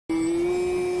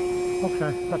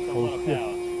Okay, that's A cool. lot of Yeah.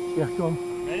 power. Yeah, go on.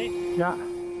 Ready? Yeah.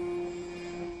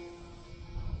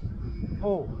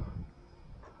 Oh.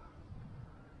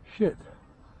 Shit.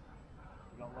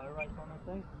 You got low rates on this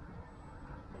thing?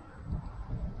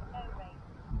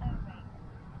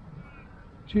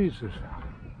 Jesus.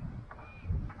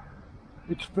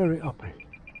 It's very uppy.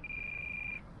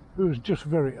 It was just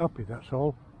very uppy, that's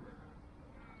all.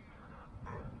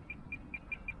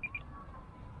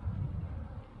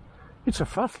 It's a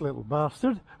fast little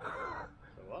bastard.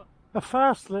 So what? A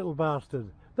fast little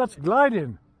bastard. That's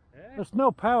gliding. Yeah? That's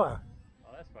no power. Oh,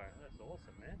 that's fine. That's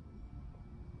awesome, man.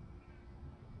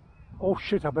 Oh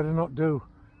shit, I better not do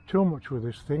too much with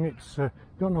this thing. It's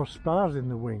got no spars in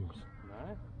the wings.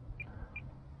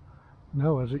 No?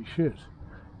 No, as it should.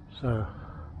 So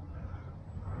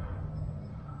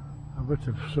I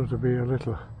better sort of be a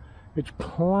little. It's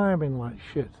climbing like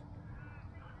shit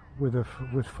with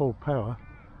full power.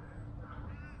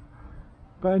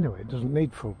 But anyway, it doesn't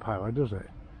need full power, does it?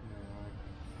 No.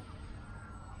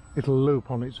 It'll loop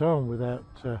on its own without.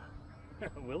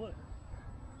 Will it?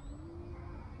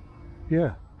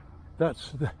 Yeah, that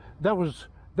was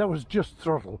just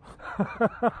throttle. I'll go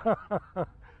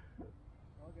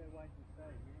wait to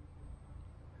stay here.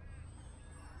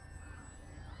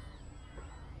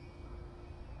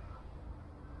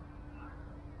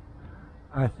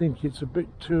 I think it's a bit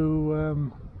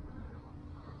too.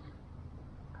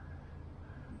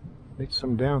 Needs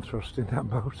some downthrust in that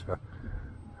motor.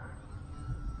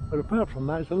 But apart from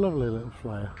that, it's a lovely little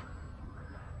flyer.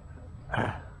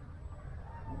 I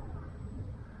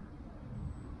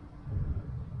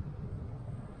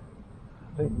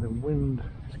think the wind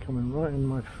is coming right in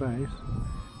my face,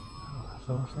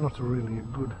 so it's not really a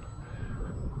good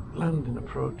landing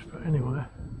approach, but anyway,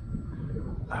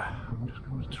 I'm just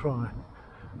going to try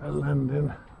a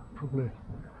landing, probably.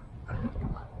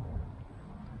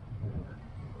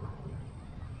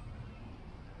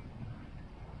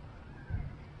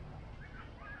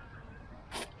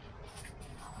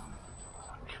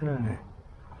 Okay,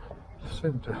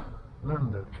 seem to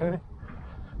land okay.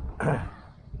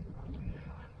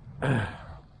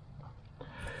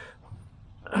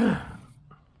 I'm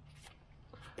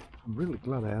really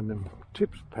glad I had them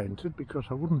tips painted because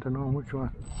I wouldn't have known which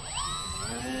one.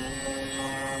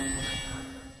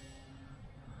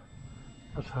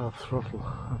 That's half throttle.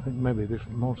 I think maybe this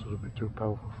motor's a bit too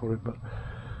powerful for it, but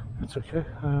it's okay.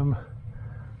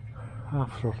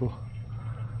 Half throttle.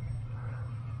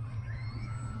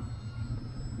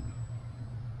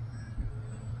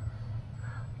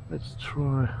 Let's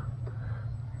try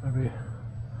maybe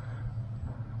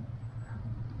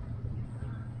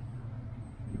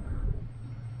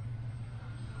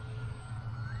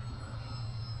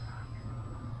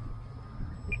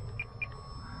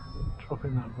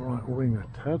dropping that right wing a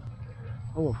tad.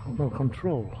 Oh, I've got no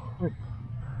control. Oh.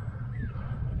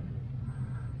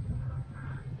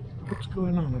 What's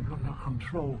going on? I've got no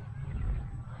control.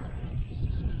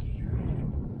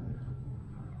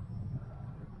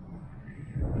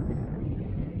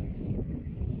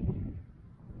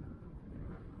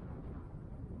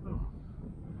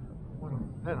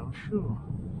 Then I'm sure.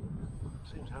 Don't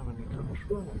seem to have any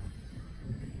control.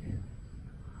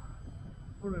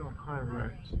 What are on high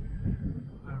rates?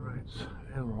 High rates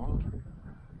aileron.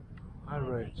 High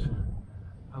rates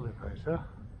elevator.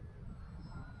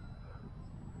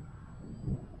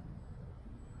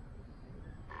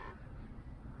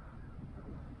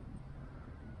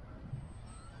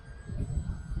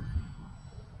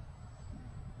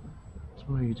 It's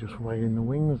me just weighing the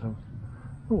wings.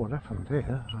 Oh, what happened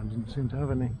here? I didn't seem to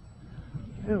have any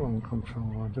aileron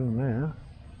control. I do now.